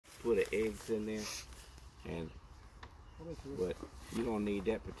put the eggs in there, and but you don't need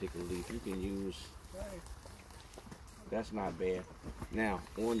that particular leaf. You can use, that's not bad. Now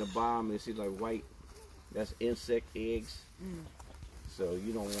on the bottom, you see like white, that's insect eggs. So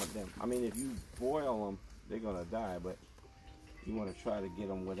you don't want them. I mean, if you boil them, they're gonna die, but you want to try to get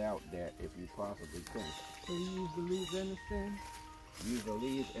them without that if you possibly can. So you use the leaves and the stem? Use the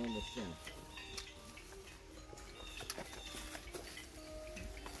leaves and the stem.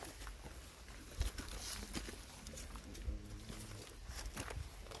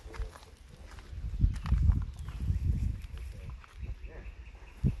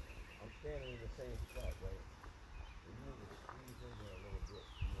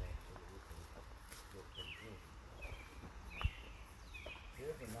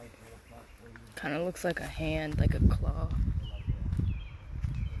 Kind of looks like a hand, like a claw.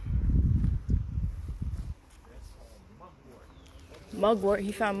 Mugwort.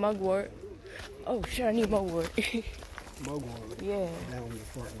 He found mugwort. Oh shit! I need mugwort. Mugwort. Yeah. Down in the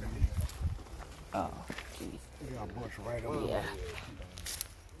front with me. Oh, jeez. You got a bush right over Yeah.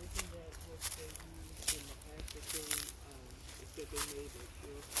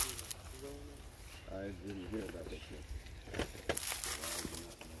 I didn't hear about that shit.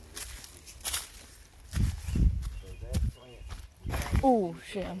 Oh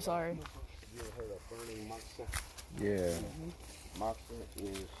shit! I'm sorry. You ever heard of burning moxa? Yeah. Moxa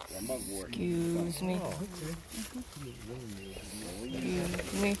is a mugwort. Excuse me.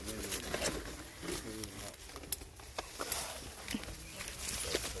 Excuse me.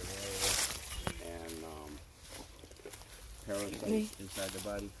 And parasites inside the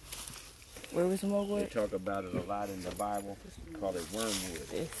body. Where was the They mugwort? talk about it a lot in the Bible. Call it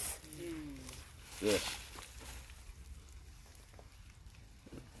wormwood. This.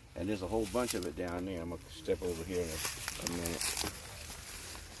 And there's a whole bunch of it down there. I'm going to step over here in a minute.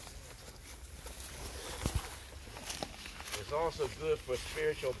 It's also good for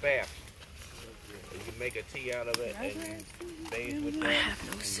spiritual baths. You can make a tea out of it and you bathe with that. I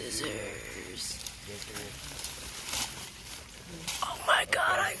have no scissors. Oh my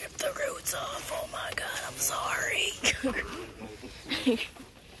god, I ripped the roots off. Oh my god, I'm sorry.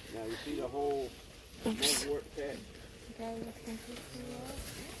 Now you see the whole mugwort patch?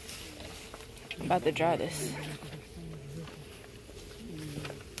 I'm about to dry this.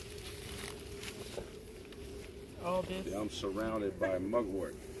 All this? I'm surrounded by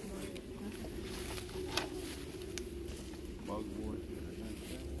mugwort. Mugwort.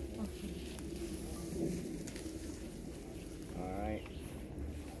 Alright.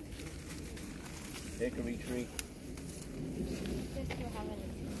 Hickory tree.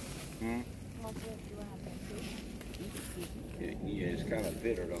 Yeah, it's kind of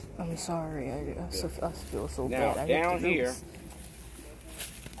bitter though. I'm sorry, I feel so Now, bad. down here,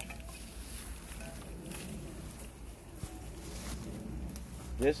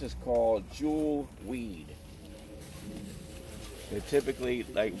 this is called jewel weed. It typically,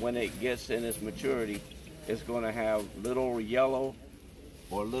 like when it gets in its maturity, it's going to have little yellow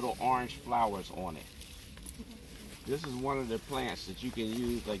or little orange flowers on it. This is one of the plants that you can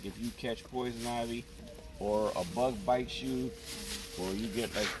use, like if you catch poison ivy or a bug bites you, or you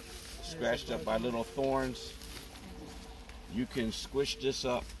get like scratched up by little thorns, you can squish this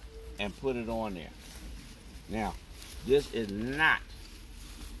up and put it on there. Now, this is not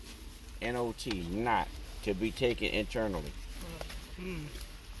N-O-T, not to be taken internally.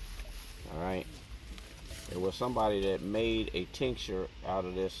 All right. There was somebody that made a tincture out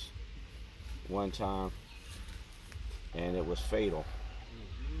of this one time, and it was fatal.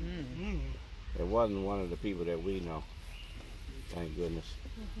 It wasn't one of the people that we know, thank goodness.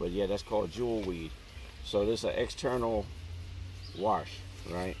 But yeah, that's called jewel weed. So this is an external wash,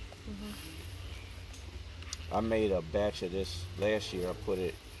 right? I made a batch of this last year.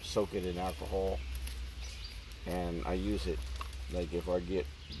 I soak it in alcohol, and I use it like if I get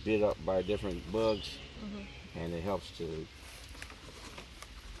bit up by different bugs, and it helps to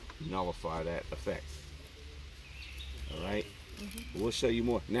nullify that effect. All right? We'll show you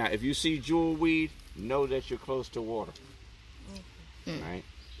more. Now, if you see jewel weed, know that you're close to water. All right?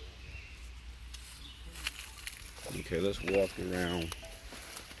 Okay, let's walk around.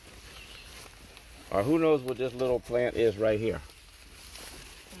 Who knows what this little plant is right here?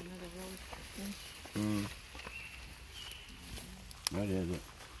 What is it?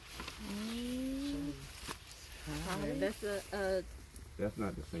 That's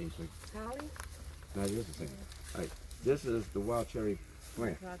not the same thing. Holly? No, it is the same. All right. This is the wild cherry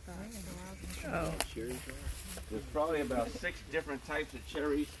plant. Oh. There's probably about 6 different types of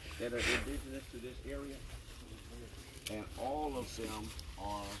cherries that are indigenous to this area, and all of them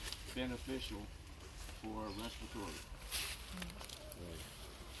are beneficial for respiratory.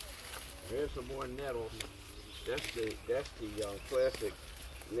 Here's some more nettles. That's the classic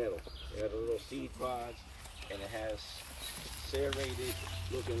nettle. It has a little seed pods, and it has serrated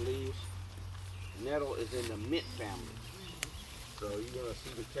looking leaves. Nettle is in the mint family. So you're gonna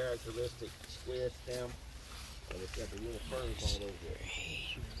see the characteristic square stem, and it's got the little ferns all over it.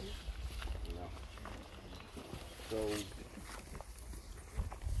 You know. So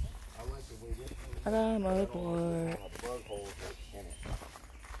I like the way this one I'm has aboard. bug holes in it.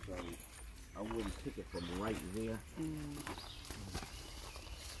 So I wouldn't pick it from right there.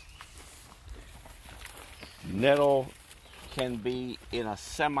 Nettle can be in a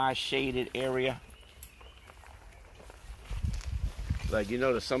semi-shaded area. Like, you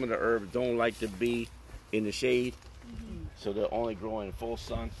know that some of the herbs don't like to be in the shade, so they'll only grow in full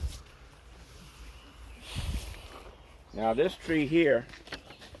sun. Now this tree here,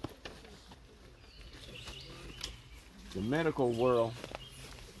 the medical world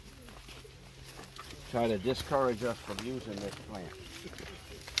try to discourage us from using this plant.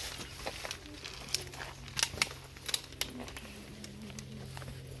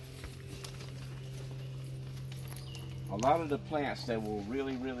 A lot of the plants that will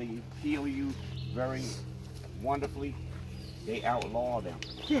really, really heal you very wonderfully, they outlaw them.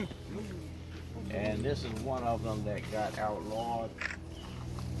 And this is one of them that got outlawed.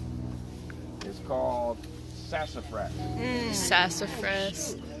 It's called sassafras.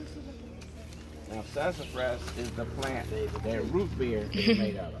 Sassafras. Now sassafras is the plant that root beer is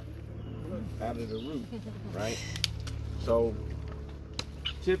made out of the root, right? So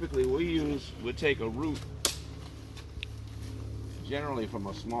typically we take a root, generally from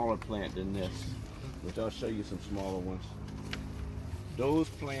a smaller plant than this, which I'll show you some smaller ones. Those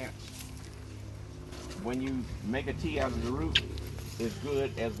plants, when you make a tea out of the root, is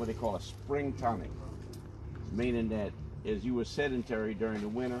good as what they call a spring tonic, meaning that as you were sedentary during the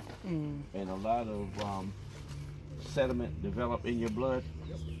winter and a lot of sediment develop in your blood,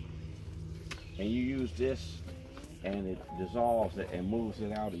 and you use this and it dissolves it and moves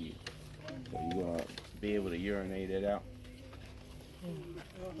it out of you, so you're going to be able to urinate it out. How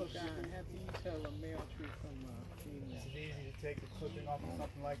do you tell a male tree from a female? Is it easy to take a clipping off of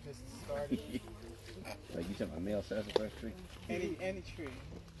something like this to start it? Like you talking about male sassafras tree? Any tree.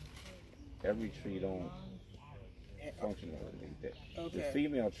 Every tree don't function like that. Okay. The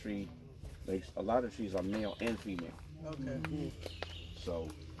female tree, like a lot of trees are male and female. Okay. So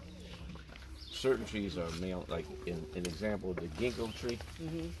certain trees are male, like in an example, the ginkgo tree,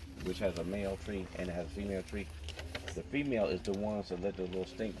 which has a male tree and it has a female tree. The female is the ones that let the little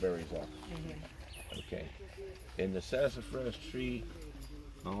stink berries off. Okay. In the sassafras tree,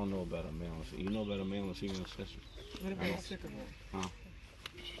 I don't know about a male. You know about a male and female sassafras? What about a sycamore? Huh?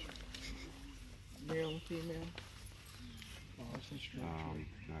 Male and female? Oh, that's interesting.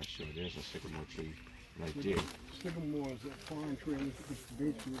 Not sure. There's a sycamore tree right there. Sycamore is a foreign tree. It's the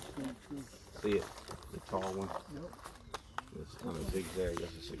big tree. It's the big tree. See it? The tall one? Yep. It's kind of zigzag.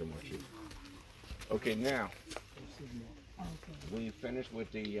 That's a sycamore tree. Okay, now, when you finish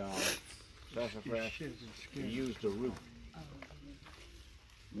with the sassafras, you use the root.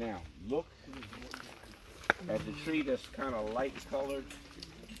 Now, look at the tree that's kind of light colored,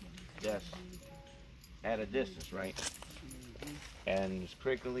 that's at a distance, right? And it's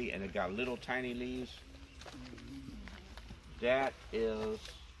prickly and it got little tiny leaves. That is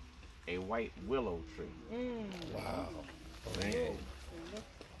a white willow tree. Wow. Right?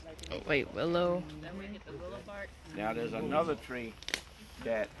 Wait, willow. Now there's another tree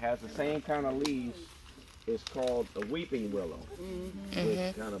that has the same kind of leaves. It's called a weeping willow,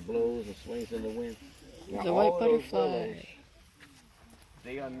 which kind of blows and swings in the wind. Now, The all white of those butterfly. willows,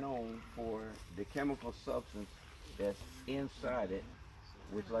 they are known for the chemical substance that's inside it,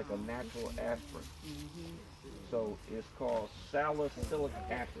 which is like a natural aspirin. So it's called salicylic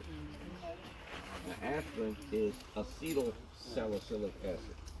acid. Now aspirin is acetyl salicylic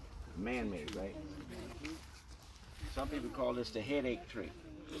acid, man-made, right? Some people call this the headache tree.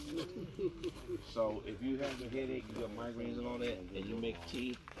 So if you have a headache, you got migraines and all that, and you make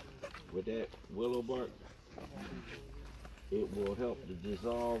tea with that willow bark, it will help to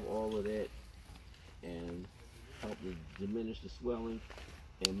dissolve all of that and help to diminish the swelling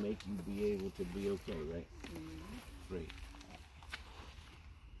and make you be able to be okay, right? Great.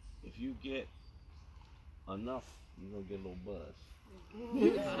 If you get enough, you're gonna get a little buzz.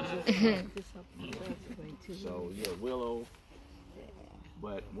 So yeah, willow.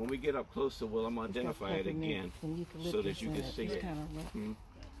 But when we get up close to willow, I'm gonna identify it again so that you can see it. Help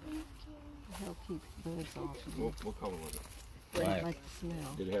keep bugs off. What color was it? But I Right. like the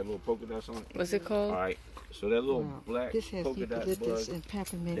smell. Did it have little polka dots on it? What's it called? All right. So that little Wow. black This has polka dot eucalyptus bug, and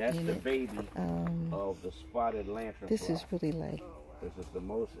peppermint that's in the it. baby of the spotted lantern This fly. is really like, This is the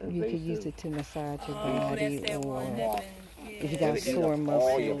most you could use invasive. it to massage your Oh, body that's that or one that if you got It'll eat sore up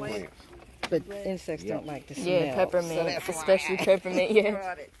all your muscles. plants. But insects don't like the smell. Yeah, peppermint, So that's especially why peppermint. Yeah.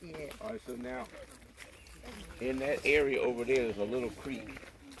 brought it. Yeah. All right, so now in that area over there is a little creek.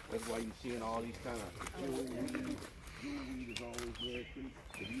 That's why you're seeing all these kind of jewelweed. Jewelweed is always near a creek.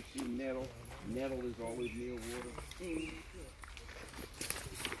 If you see nettle, nettle is always near water.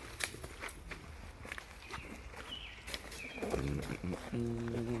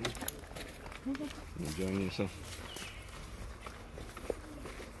 Enjoying yourself?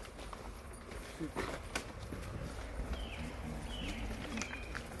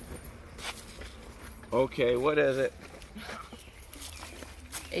 Okay, what is it?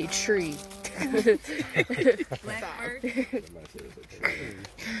 A tree. Blackbird. That's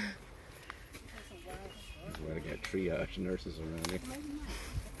why they got triage nurses around here.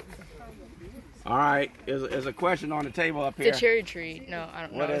 All right, there's a question on the table up The here. cherry tree. No, I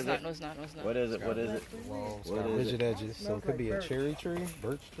don't know. What It's is not. it? No, it's not. No, it's not. What is it? What is it? Well, it's What got is rigid edges, so it could be a cherry tree,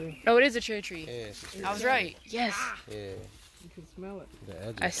 birch tree. No, it is a cherry tree. Yeah, it's a cherry I was tree. right. Yes, Yeah, You can smell it. the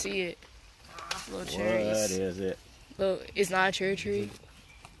edges. I see it. Little What cherries. is it? Look, it's not a cherry tree.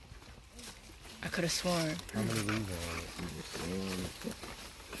 I could have sworn. How many leaves are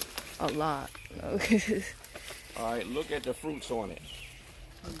on it? A lot. All right, look at the fruits on it.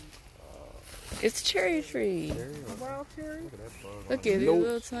 It's a cherry tree. Cherry? Wild cherry? Look at that bug. Look at it, Nope.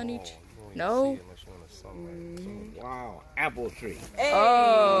 little tiny. Oh, you won't even No. see it unless you're in the sunlight. Wow, apple tree.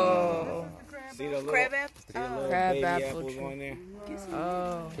 Oh. See the little, Crab apple. see the little Crab baby apple apples tree. on there?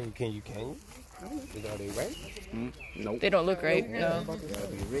 Oh. Can you? Are they right? Nope. They don't look right. No. They gotta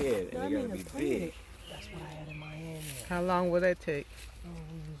be red and they gotta be big. How long will that take?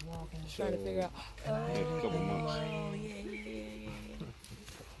 So, Trying to figure out. a couple months.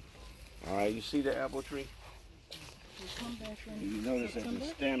 All right, you see the apple tree? You notice that the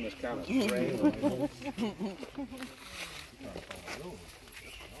stem is kind of gray.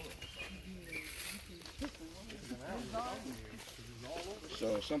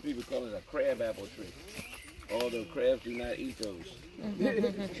 So some people call it a crab apple tree. Although crabs do not eat those.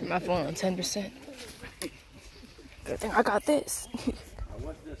 My phone on 10%. Good thing I got this. Now,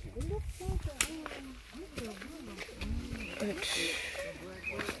 what's this one?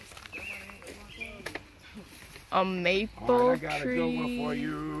 A maple All right, I got a tree. good one for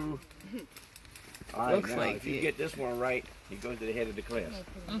you. All right, Looks now, like if you it. get this one right, you go to the head of the class.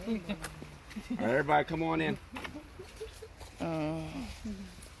 All right, everybody, come on in. All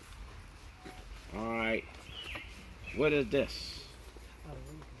right, what is this? One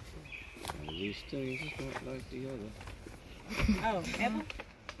of these things is not like the other. Oh, apple.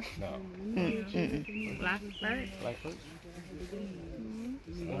 No. Blackbird. Blackbird?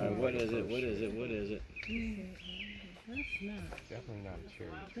 All right, what is it? What is it? What is it? Definitely not a cherry.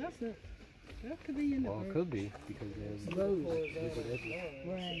 That's it. That could be in the Well, it could be because there's rigid edges.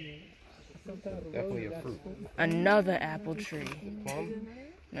 right. Definitely a fruit. Another apple tree. Plum?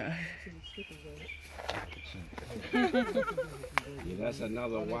 No. Yeah, that's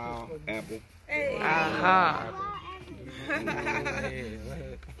another wild apple. Aha.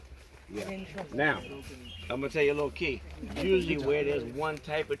 Yeah. Now, I'm gonna tell you a little key. Usually, where there's one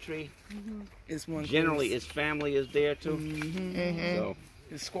type of tree, It's one. generally its family is there too. So,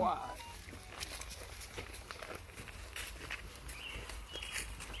 It's squad.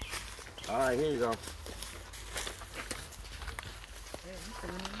 all right, here you go.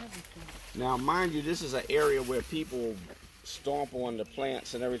 Now, mind you, this is an area where people stomp on the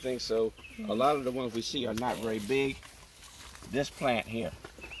plants and everything, so a lot of the ones we see are not very big. This plant here.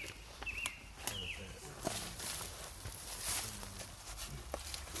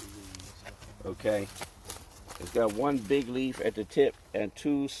 Okay. It's got one big leaf at the tip and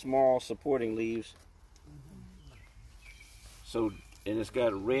two small supporting leaves. So, and it's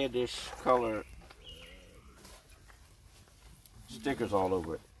got reddish color stickers all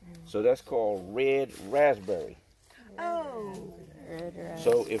over it. So that's called red raspberry. Oh.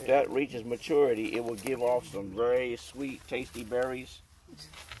 So if that reaches maturity, it will give off some very sweet, tasty berries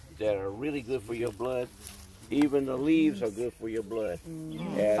that are really good for your blood. Even the leaves are good for your blood.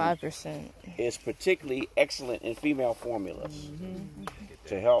 And 5%. it's particularly excellent in female formulas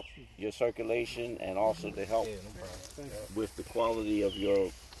to help your circulation and also to help with the quality of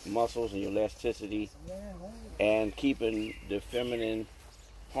your muscles and your elasticity and keeping the feminine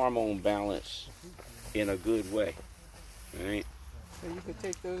hormone balance in a good way. All right? So you could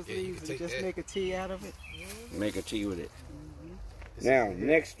take those Yeah, you leaves could and take just that. make a tea out of it. Make a tea with it. Now,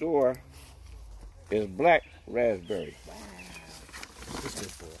 next door is black raspberry. What's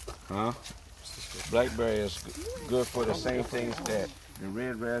this good for? Huh? Blackberry is good for the same things that the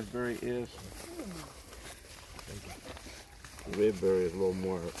red raspberry is. The red berry is a little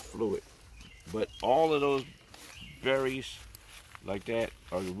more fluid. But all of those berries like that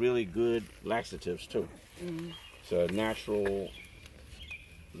are really good laxatives too. It's a natural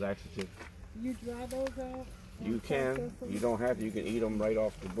laxative. You dry those out? You can. You don't have to. You can eat them right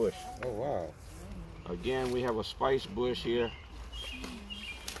off the bush. Oh, wow. Again, we have a spice bush here.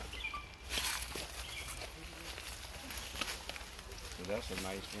 So that's a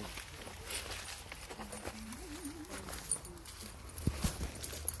nice one.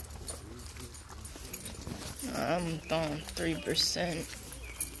 I'm throwing 3%.